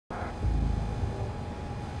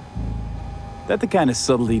That the kind of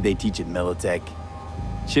subtlety they teach at Militech?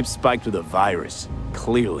 Ship spiked with a virus,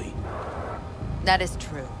 clearly. That is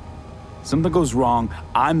true. Something goes wrong,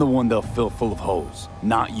 I'm the one they'll fill full of holes,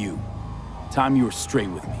 not you. Time you were straight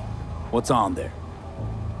with me. What's on there?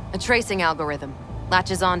 A tracing algorithm.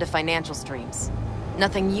 Latches on to financial streams.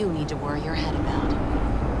 Nothing you need to worry your head about.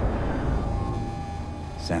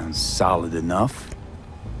 Sounds solid enough.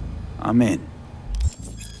 I'm in.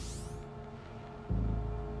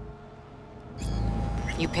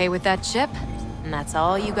 You pay with that chip, and that's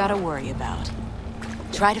all you gotta worry about.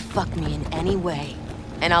 Try to fuck me in any way,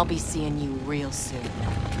 and I'll be seeing you real soon.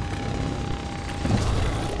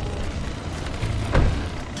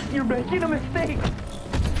 You're making a mistake!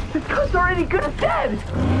 This gun's already good as dead!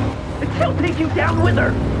 And she'll take you down with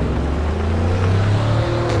her!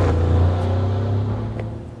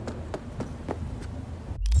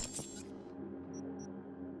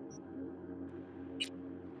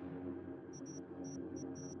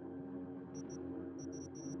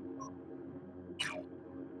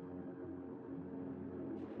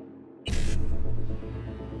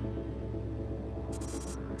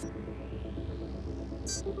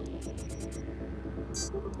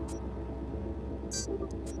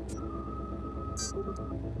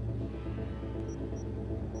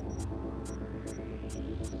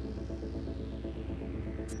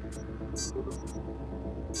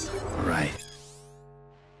 Right.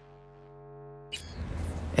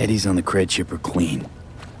 Eddies on the cred ship are clean.